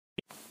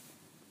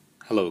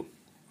Hello,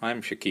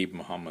 I'm Shekeeb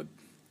Mohammad,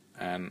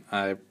 and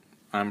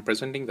I'm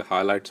presenting the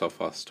highlights of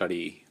our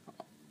study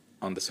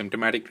on the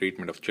symptomatic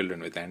treatment of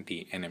children with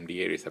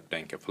anti-NMDA receptor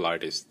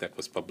encephalitis that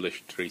was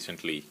published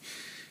recently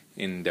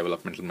in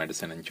Developmental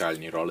Medicine and Child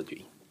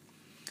Neurology.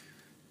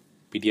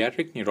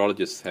 Pediatric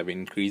neurologists have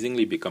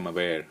increasingly become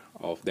aware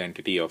of the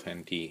entity of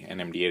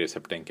anti-NMDA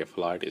receptor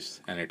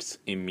encephalitis and its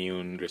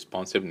immune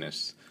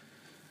responsiveness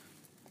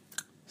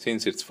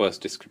since its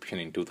first description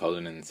in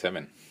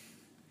 2007.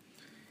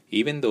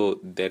 Even though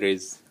there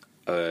is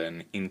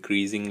an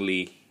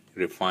increasingly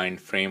refined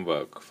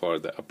framework for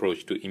the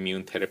approach to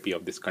immune therapy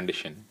of this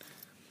condition,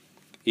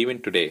 even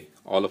today,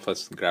 all of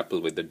us grapple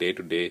with the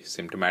day-to-day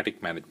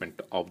symptomatic management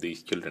of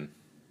these children.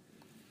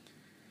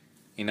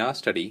 In our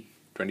study,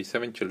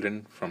 27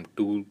 children from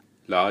two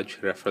large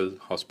referral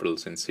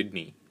hospitals in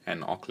Sydney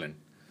and Auckland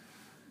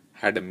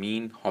had a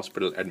mean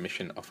hospital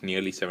admission of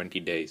nearly 70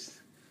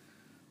 days,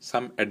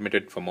 some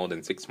admitted for more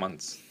than 6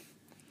 months.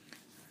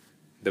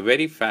 The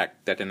very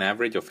fact that an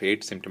average of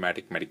 8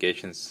 symptomatic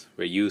medications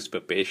were used per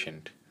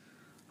patient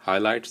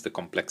highlights the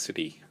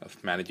complexity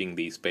of managing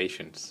these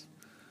patients,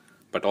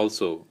 but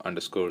also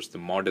underscores the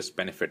modest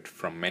benefit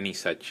from many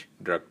such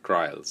drug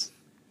trials.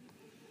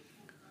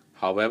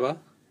 However,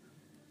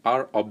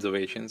 our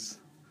observations,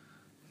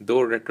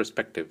 though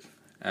retrospective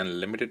and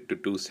limited to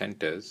 2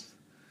 centers,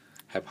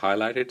 have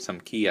highlighted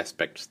some key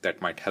aspects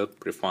that might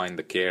help refine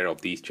the care of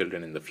these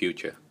children in the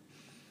future.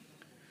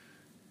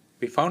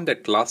 We found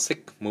that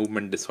classic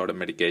movement disorder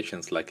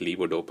medications like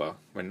levodopa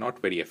were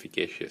not very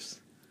efficacious,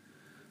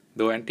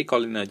 though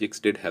anticholinergics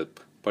did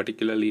help,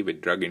 particularly with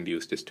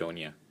drug-induced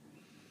dystonia.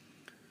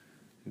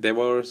 There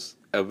was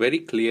a very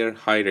clear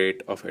high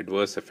rate of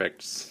adverse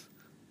effects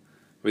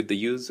with the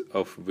use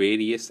of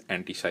various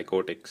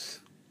antipsychotics,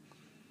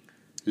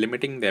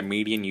 limiting their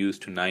median use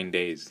to 9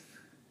 days,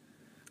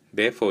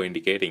 therefore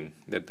indicating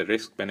that the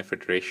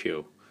risk-benefit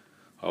ratio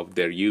of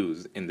their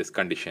use in this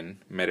condition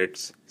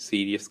merits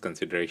serious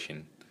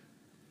consideration.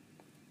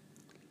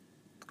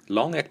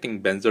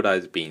 Long-acting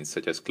benzodiazepines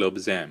such as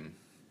clobazam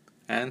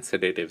and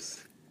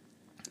sedatives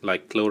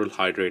like chloral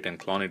hydrate and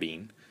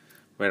clonidine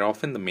were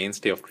often the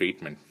mainstay of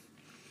treatment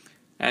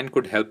and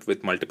could help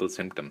with multiple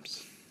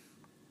symptoms.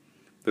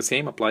 The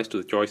same applies to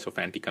the choice of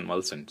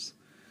anticonvulsants,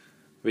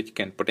 which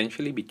can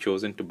potentially be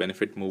chosen to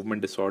benefit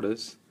movement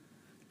disorders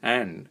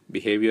and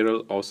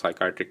behavioral or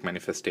psychiatric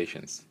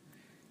manifestations,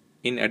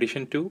 in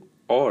addition to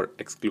or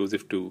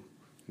exclusive to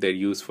their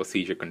use for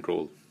seizure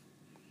control.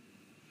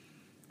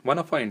 One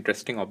of our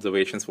interesting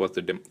observations was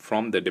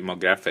from the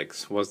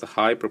demographics was the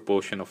high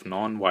proportion of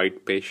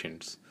non-white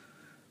patients,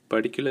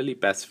 particularly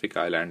Pacific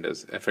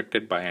Islanders,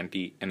 affected by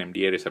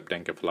anti-NMDA receptor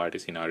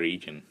encephalitis in our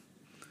region,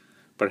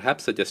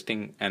 perhaps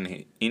suggesting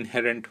an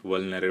inherent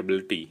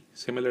vulnerability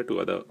similar to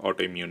other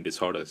autoimmune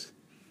disorders.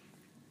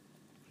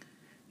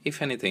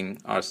 If anything,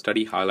 our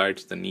study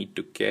highlights the need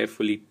to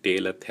carefully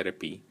tailor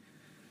therapy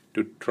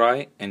to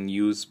try and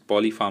use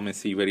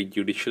polypharmacy very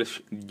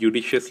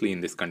judiciously in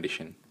this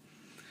condition,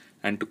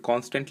 and to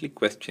constantly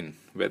question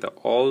whether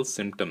all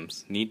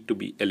symptoms need to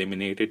be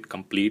eliminated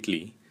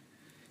completely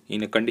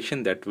in a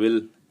condition that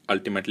will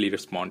ultimately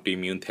respond to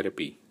immune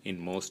therapy in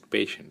most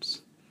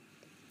patients,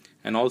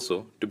 and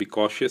also to be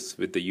cautious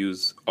with the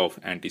use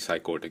of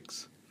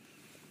antipsychotics.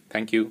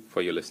 Thank you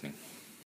for your listening.